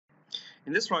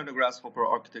In this Rhino Grasshopper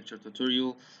architecture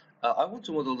tutorial, I want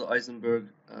to model the Isenberg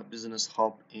business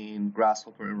hub in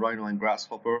Grasshopper, in Rhino and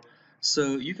Grasshopper,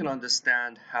 so you can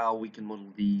understand how we can model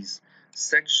these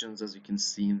sections, as you can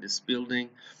see in this building,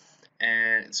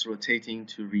 and it's rotating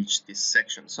to reach this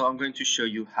section. So I'm going to show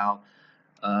you how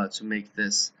to make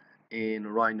this in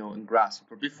Rhino and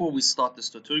Grasshopper. Before we start this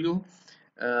tutorial,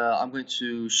 I'm going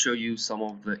to show you some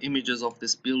of the images of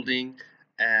this building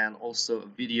and also a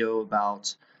video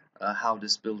about how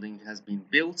this building has been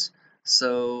built.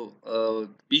 So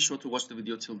be sure to watch the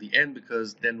video till the end,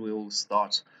 because then we will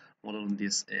start modeling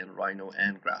this in Rhino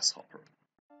and Grasshopper.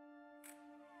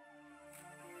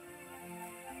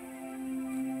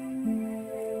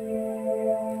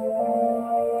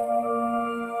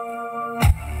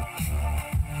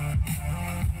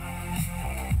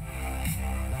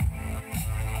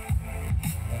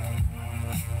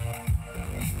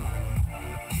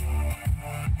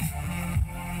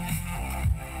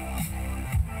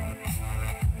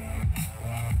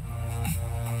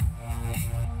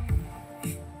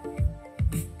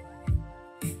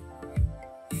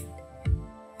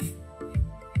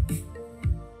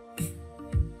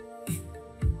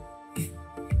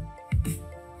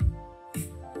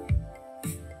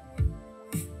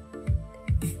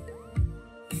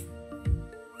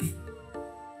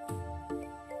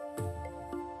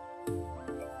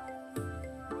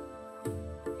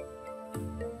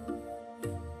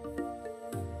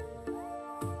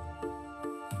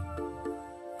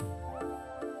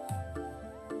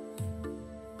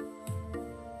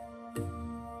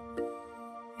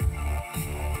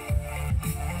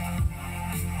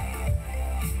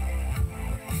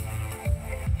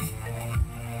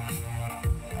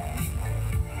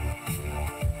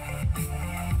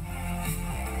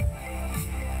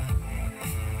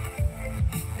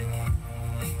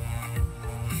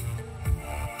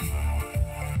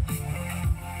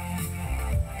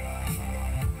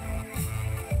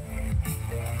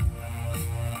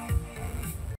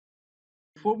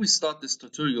 Before we start this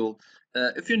tutorial,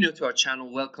 if you're new to our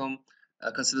channel, welcome.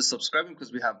 Consider subscribing,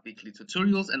 because we have weekly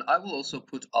tutorials, and I will also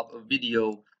put up a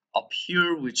video up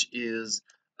here which is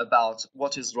about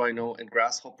what is Rhino and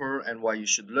Grasshopper and why you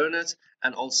should learn it,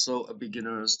 and also a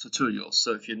beginner's tutorial.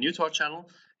 So if you're new to our channel,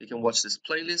 you can watch this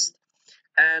playlist.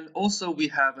 And also we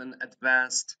have an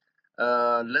advanced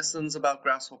lessons about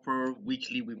Grasshopper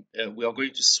weekly. We are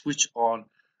going to switch on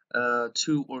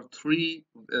 2 or 3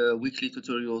 weekly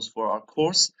tutorials for our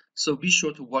course. So be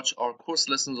sure to watch our course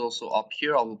lessons also up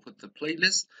here. I will put the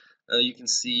playlist. You can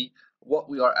see what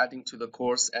we are adding to the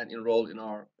course and enroll in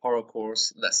our Power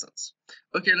Course lessons.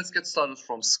 Okay, let's get started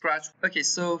from scratch. Okay,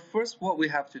 so first what we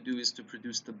have to do is to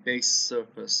produce the base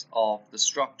surface of the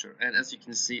structure. And as you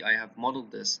can see, I have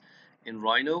modeled this in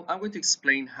Rhino. I'm going to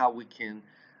explain how we can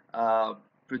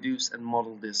produce and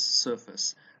model this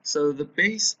surface. So the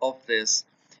base of this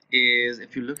is,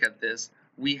 if you look at this,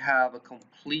 we have a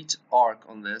complete arc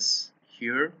on this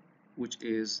here, which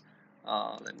is,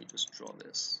 let me just draw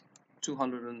this,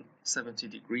 270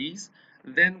 degrees.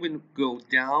 Then we go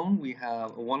down, we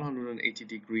have a 180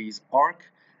 degrees arc,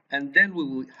 and then we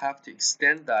will have to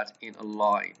extend that in a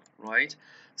line, right?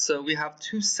 So we have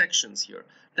 2 sections here.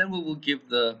 Then we will give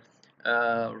the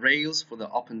rails for the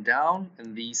up and down,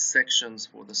 and these sections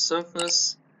for the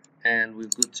surface, and we're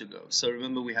good to go. So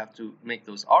remember, we have to make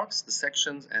those arcs, the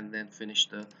sections, and then finish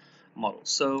the model.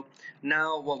 So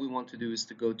now what we want to do is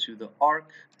to go to the arc.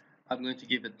 I'm going to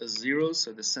give it a 0,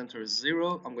 so the center is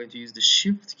 0. I'm going to use the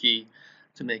shift key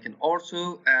to make an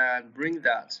ortho and bring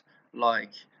that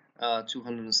like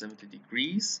 270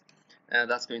 degrees,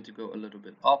 and that's going to go a little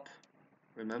bit up.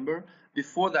 Remember,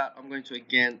 before that, I'm going to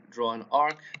again draw an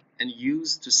arc and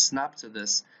use to snap to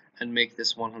this and make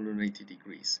this 180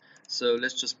 degrees. So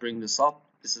let's just bring this up.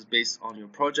 This is based on your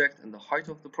project and the height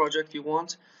of the project you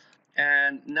want.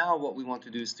 And now what we want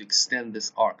to do is to extend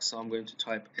this arc. So I'm going to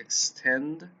type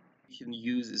extend. You can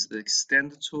use is the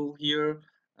extend tool here.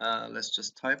 Let's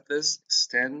just type this,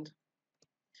 extend.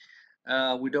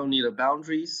 We don't need a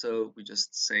boundary, so we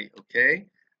just say okay.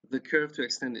 The curve to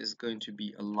extend is going to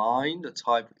be a line. The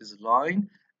type is line,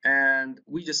 and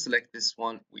we just select this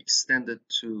one. We extend it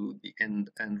to the end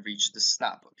and reach the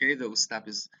snap. Okay, the snap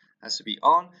has to be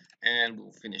on, and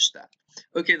we'll finish that.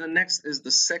 Okay, the next is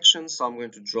the section. So I'm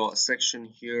going to draw a section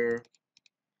here,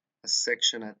 a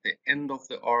section at the end of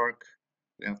the arc.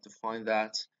 We have to find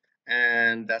that,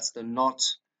 and that's the knot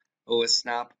or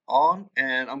snap on,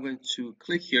 and I'm going to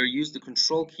click here, use the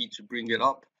control key to bring it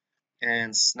up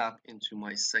and snap into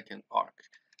my second arc,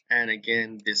 and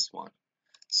again this one.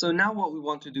 So now what we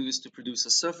want to do is to produce a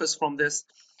surface from this,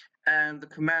 and the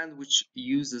command which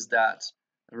uses that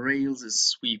rails is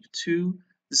sweep 2.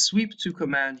 The sweep 2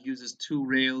 command uses 2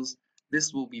 rails.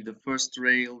 This will be the first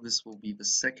rail, this will be the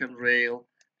second rail,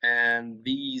 and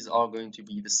these are going to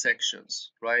be the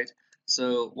sections, right?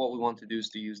 So what we want to do is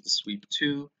to use the sweep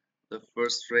 2, the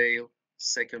first rail,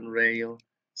 second rail,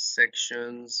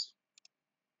 sections,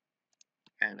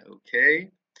 and OK.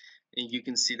 And you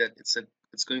can see that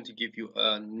it's going to give you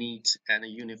a neat and a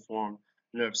uniform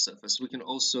nerve surface. We can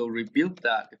also rebuild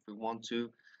that if we want to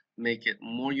make it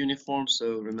more uniform,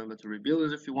 so remember to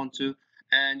rebuild it if you want to.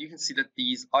 And you can see that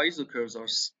these isocurves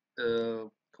are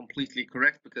completely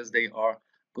correct because they are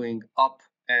going up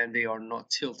and they are not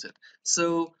tilted.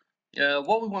 So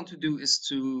what we want to do is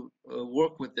to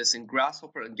work with this in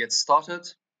Grasshopper and get started.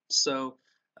 So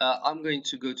I'm going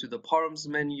to go to the params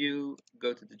menu,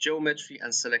 go to the geometry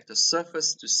and select a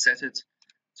surface to set it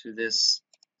to this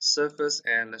surface,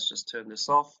 and let's just turn this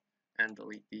off and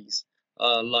delete these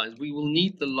lines. We will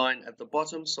need the line at the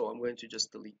bottom, so I'm going to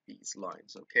just delete these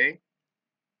lines, okay?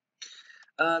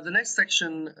 The next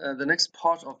section, the next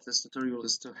part of this tutorial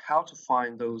is to how to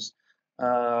find those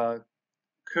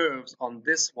curves on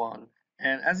this one,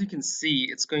 and as you can see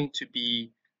it's going to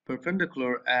be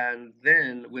perpendicular, and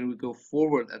then when we go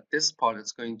forward at this part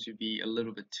it's going to be a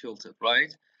little bit tilted,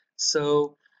 right?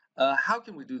 So how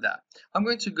can we do that? I'm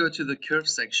going to go to the curve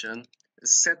section,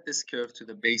 set this curve to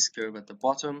the base curve at the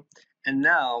bottom, and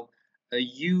now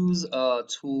use a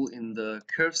tool in the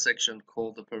curve section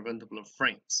called the perpendicular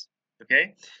frames.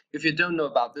 Okay, if you don't know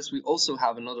about this, we also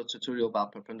have another tutorial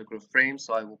about perpendicular frames,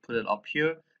 so I will put it up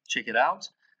here. Check it out.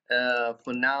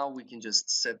 For now, we can just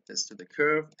set this to the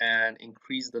curve and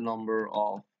increase the number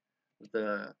of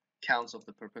the counts of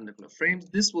the perpendicular frames.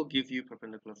 This will give you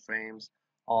perpendicular frames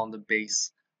on the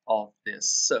base of this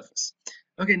surface.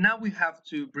 Okay, now we have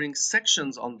to bring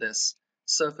sections on this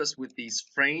surface with these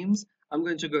frames. I'm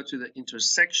going to go to the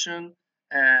intersection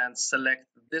and select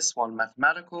this one,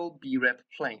 mathematical brep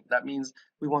plane. That means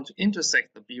we want to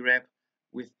intersect the brep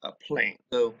with a plane.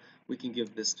 So we can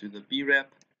give this to the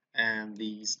brep and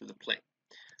these to the plane.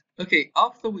 Okay,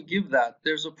 after we give that,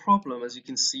 there's a problem. As you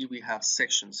can see, we have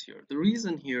sections here. The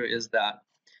reason here is that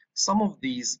some of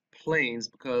these planes,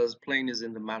 because plane is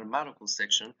in the mathematical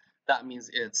section, that means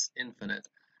it's infinite.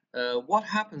 What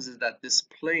happens is that this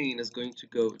plane is going to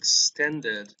go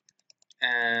extended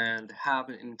and have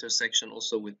an intersection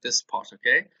also with this part,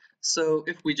 okay? So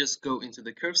if we just go into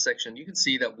the curve section, you can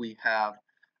see that we have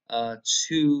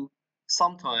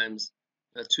sometimes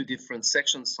two different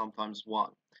sections, sometimes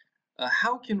one.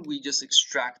 How can we just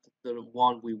extract the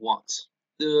one we want?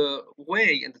 The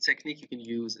way and the technique you can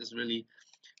use is really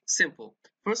simple.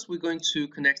 First, we're going to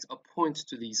connect a point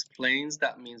to these planes.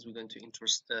 That means we're going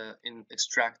to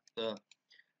extract the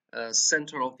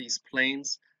center of these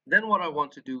planes. Then what I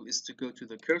want to do is to go to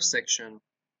the curve section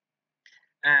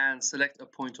and select a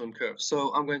point on curve.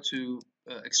 So I'm going to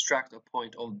extract a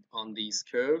point on these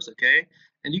curves, okay?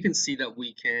 And you can see that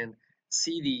we can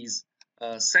see these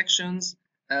sections.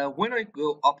 When I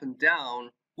go up and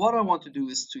down, what I want to do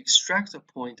is to extract a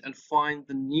point and find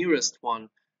the nearest one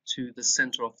to the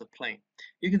center of the plane.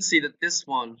 You can see that this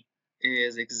one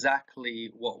is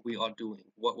exactly what we are doing,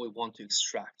 what we want to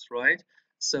extract, right?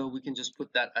 So we can just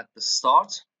put that at the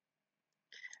start.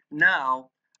 Now,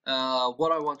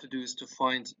 what I want to do is to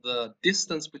find the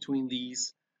distance between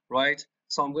these, right?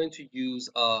 So I'm going to use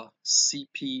a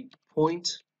CP point,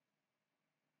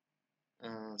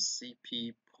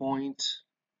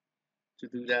 to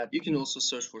do that. You can also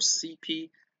search for CP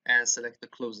and select the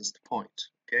closest point,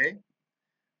 okay?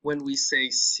 When we say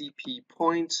CP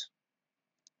point,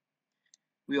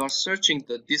 we are searching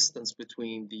the distance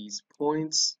between these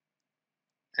points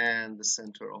and the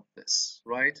center of this,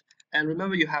 right? And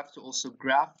remember, you have to also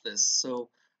graph this. So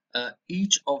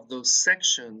each of those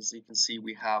sections, you can see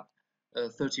we have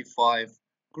 35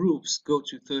 groups go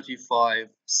to 35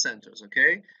 centers,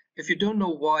 okay? If you don't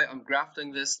know why I'm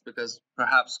graphing this, because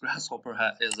perhaps Grasshopper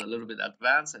is a little bit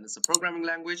advanced and it's a programming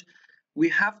language, we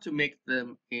have to make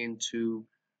them into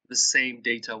the same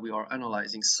data we are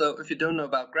analyzing. So if you don't know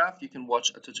about graph, you can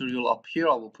watch a tutorial up here.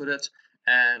 I will put it,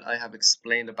 and I have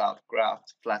explained about graph,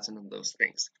 flatten, and those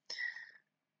things.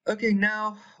 Okay,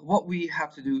 now what we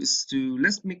have to do is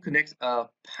let me connect a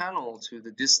panel to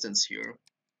the distance here.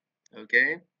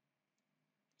 Okay,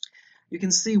 you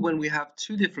can see when we have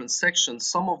two different sections,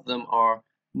 some of them are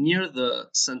near the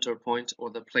center point or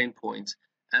the plane point,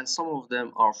 and some of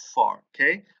them are far.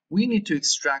 Okay, we need to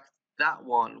extract that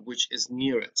one which is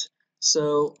near it.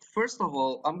 So first of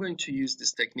all, I'm going to use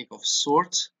this technique of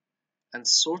sort and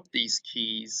sort these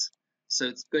keys. So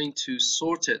it's going to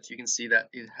sort it. You can see that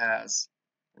it has,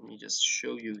 let me just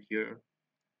show you here.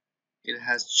 it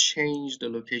has changed the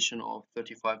location of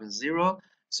 35 and 0.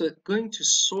 So it's going to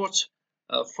sort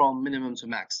from minimum to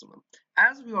maximum.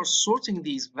 As we are sorting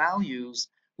these values,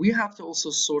 we have to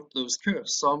also sort those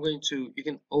curves. So I'm going to, you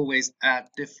can always add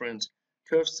different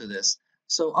curves to this.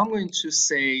 So I'm going to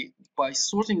say, by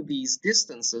sorting these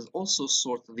distances, also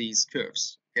sort these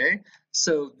curves. Okay,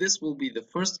 so this will be the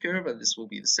first curve and this will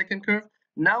be the second curve.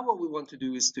 Now what we want to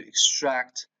do is to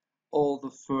extract all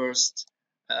the first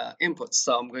inputs.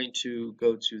 So I'm going to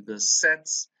go to the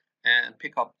sets and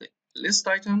pick up the list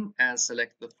item and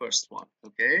select the first one.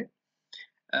 Okay,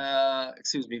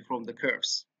 excuse me, from the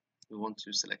curves. We want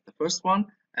to select the first one,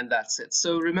 and that's it.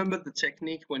 So remember the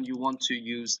technique when you want to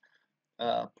use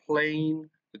plane,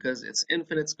 because it's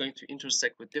infinite, it's going to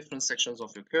intersect with different sections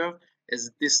of your curve,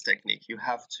 is this technique. You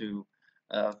have to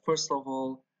first of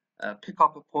all pick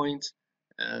up a point,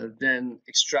 then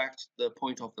extract the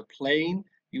point of the plane,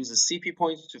 use a CP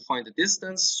point to find the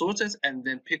distance, sort it, and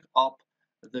then pick up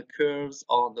the curves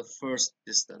on the first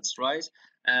distance, right?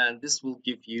 And this will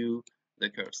give you the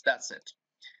curves. That's it.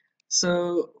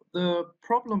 So the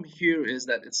problem here is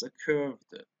that it's a curved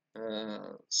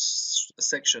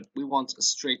section. We want a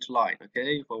straight line.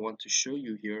 Okay, if I want to show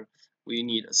you here, we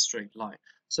need a straight line.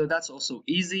 So that's also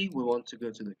easy. We want to go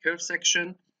to the curve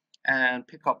section and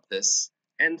pick up this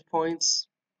endpoints,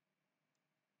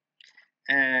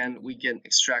 and we can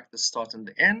extract the start and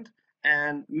the end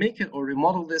and make it or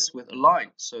remodel this with a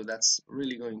line. So that's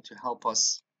really going to help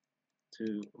us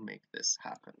to make this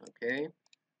happen. Okay,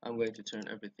 I'm going to turn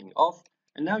everything off,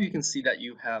 and now you can see that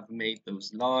you have made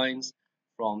those lines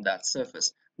from that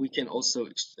surface. We can also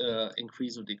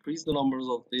increase or decrease the numbers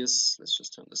of this. Let's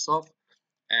just turn this off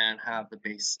and have the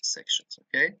base sections.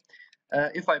 Okay,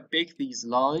 if I bake these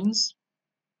lines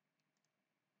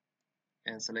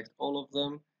and select all of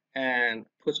them and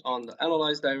put on the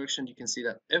analyze direction, you can see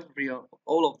that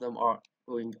all of them are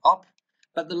going up,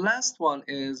 but the last one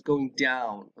is going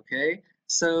down. Okay,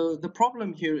 so the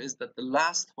problem here is that the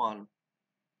last one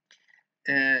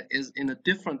is in a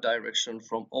different direction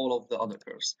from all of the other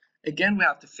curves. Again, we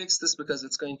have to fix this because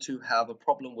it's going to have a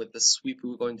problem with the sweep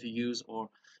we're going to use, or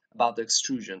about the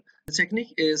extrusion. The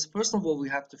technique is, first of all, we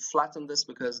have to flatten this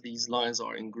because these lines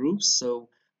are in groups. So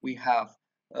we have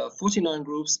 49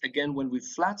 groups. Again, when we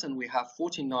flatten, we have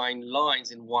 49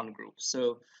 lines in one group.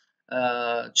 So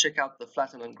check out the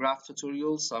flatten and graph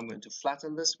tutorial. So I'm going to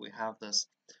flatten this. We have this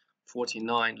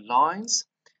 49 lines.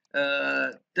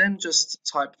 Then just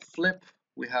type flip.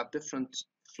 We have different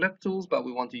flip tools, but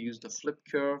we want to use the flip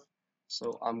curve.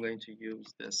 So I'm going to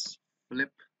use this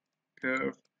flip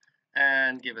curve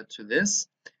and give it to this.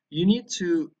 You need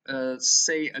to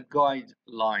say a guide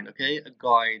line, okay, a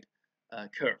guide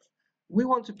curve. We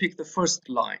want to pick the first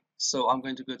line. So I'm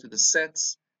going to go to the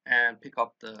sets and pick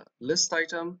up the list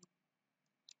item.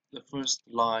 The first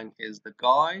line is the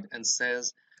guide and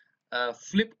says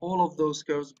flip all of those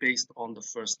curves based on the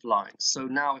first line. So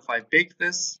now if I bake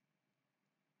this,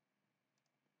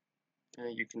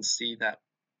 you can see that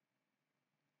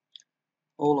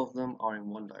all of them are in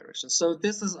one direction. So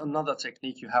this is another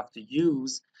technique you have to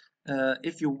use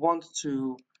if you want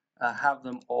to have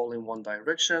them all in one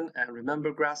direction. And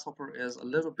remember, Grasshopper is a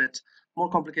little bit more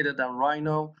complicated than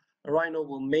Rhino. A Rhino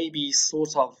will maybe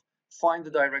sort of find the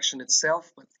direction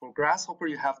itself, but for Grasshopper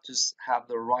you have to have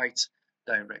the right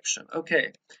direction.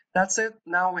 Okay, that's it.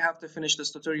 Now we have to finish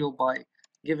this tutorial by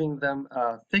giving them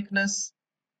thickness.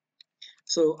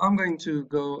 So I'm going to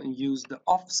go and use the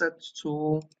offset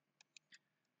tool.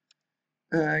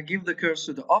 Give the curves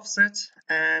to the offset,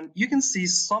 and you can see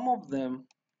some of them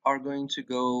are going to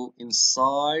go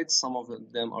inside, some of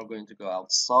them are going to go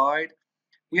outside.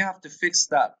 We have to fix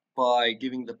that by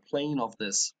giving the plane of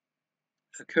this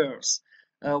curves.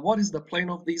 What is the plane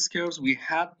of these curves? We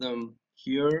had them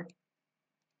here,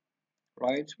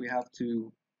 right? We have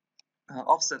to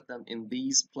offset them in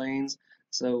these planes,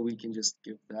 so we can just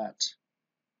give that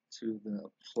to the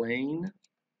plane,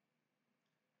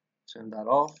 turn that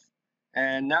off.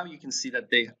 And now you can see that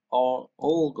they are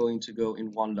all going to go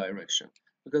in one direction.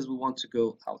 Because we want to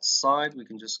go outside, we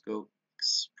can just go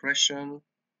expression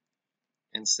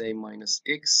and say minus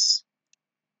x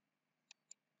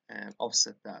and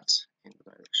offset that in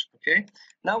the direction. Okay,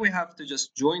 now we have to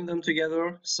just join them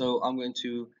together. So I'm going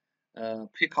to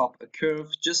pick up a curve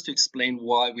just to explain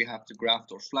why we have to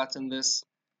graft or flatten this.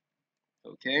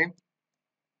 Okay,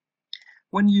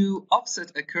 when you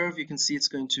offset a curve, you can see it's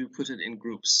going to put it in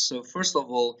groups. So first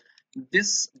of all,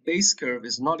 this base curve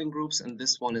is not in groups and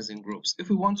this one is in groups. If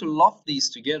we want to loft these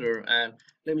together, and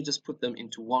let me just put them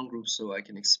into one group so I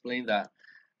can explain that,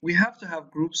 we have to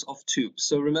have groups of two.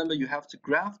 So remember, you have to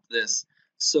graft this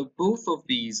so both of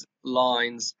these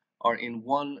lines are in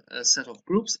one set of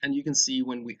groups, and you can see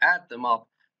when we add them up,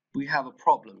 we have a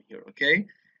problem here, okay?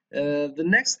 The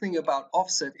next thing about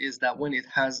offset is that when it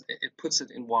puts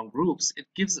it in one groups, it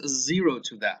gives a 0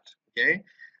 to that, okay?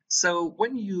 So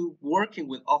when you working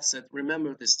with offset,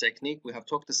 remember this technique. We have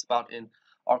talked this about in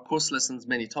our course lessons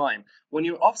many times. When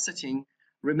you're offsetting,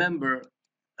 remember,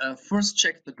 first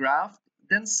check the graph,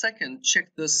 then second check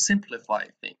the simplify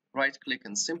thing. Right click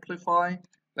and simplify.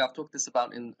 We have talked this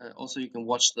about in also you can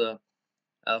watch the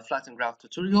flatten graph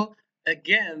tutorial.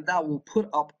 Again, that will put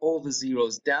up all the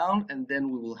zeros down, and then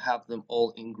we will have them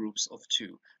all in groups of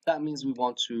 2. That means we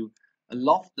want to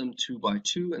loft them 2 by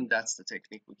 2, and that's the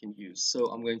technique we can use. So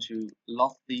I'm going to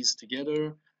loft these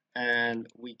together, and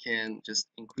we can just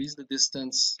increase the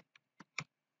distance,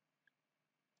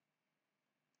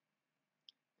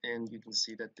 and you can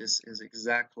see that this is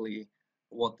exactly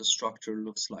what the structure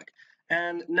looks like.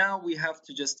 And now we have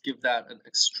to just give that an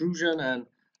extrusion and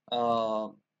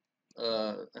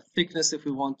a thickness if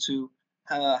we want to.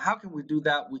 How can we do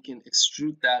that? We can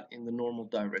extrude that in the normal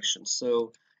direction.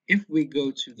 So if we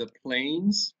go to the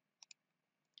planes,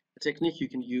 the technique you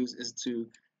can use is to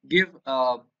give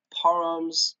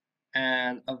params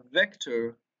and a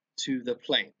vector to the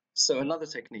plane. So another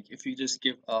technique, if you just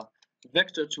give a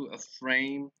vector to a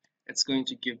frame, it's going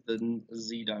to give the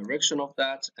z direction of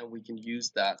that, and we can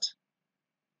use that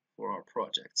for our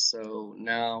project. So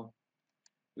now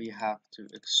we have to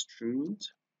extrude.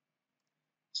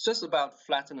 It's just about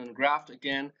flatten and graft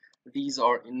again. These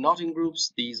are not in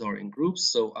groups, these are in groups.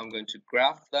 So I'm going to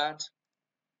graft that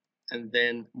and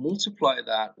then multiply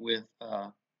that with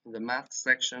in the math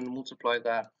section, multiply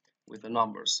that with a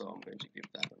number. So I'm going to give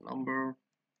that a number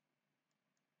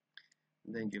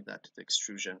and then give that to the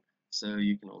extrusion. So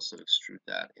you can also extrude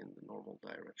that in the normal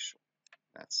direction.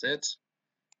 That's it.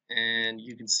 And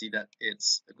you can see that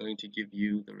it's going to give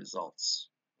you the results.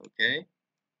 Okay.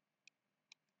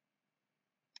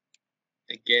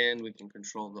 Again, we can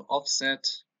control the offset.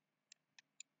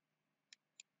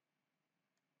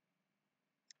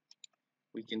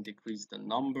 We can decrease the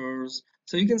numbers.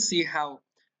 So you can see how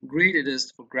great it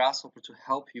is for Grasshopper to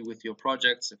help you with your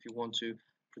projects if you want to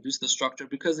produce the structure.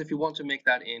 Because if you want to make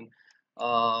that in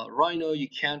Rhino, you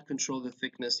can't control the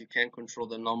thickness, you can't control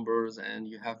the numbers, and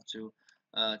you have to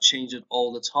change it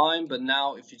all the time. But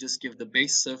now if you just give the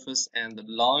base surface and the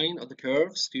line or the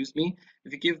curve, excuse me,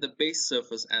 if you give the base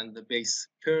surface and the base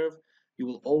curve, you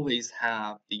will always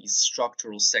have these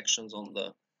structural sections on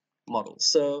the model.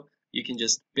 So you can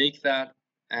just bake that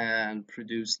and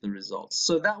produce the results.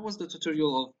 So that was the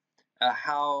tutorial of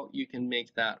how you can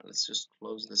make that. Let's just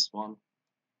close this one.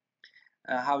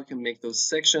 How you can make those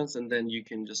sections, and then you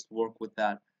can just work with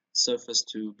that surface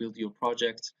to build your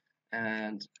project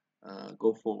and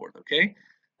go forward. Okay,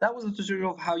 that was a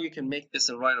tutorial of how you can make this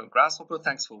in Rhino Grasshopper.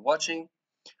 Thanks for watching.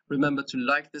 Remember to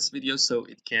like this video so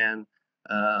it can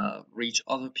reach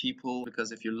other people,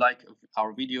 because if you like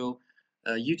our video,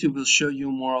 YouTube will show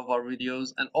you more of our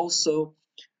videos. And also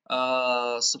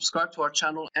subscribe to our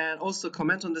channel and also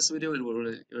comment on this video. It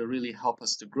will really help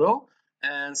us to grow.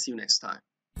 And see you next time.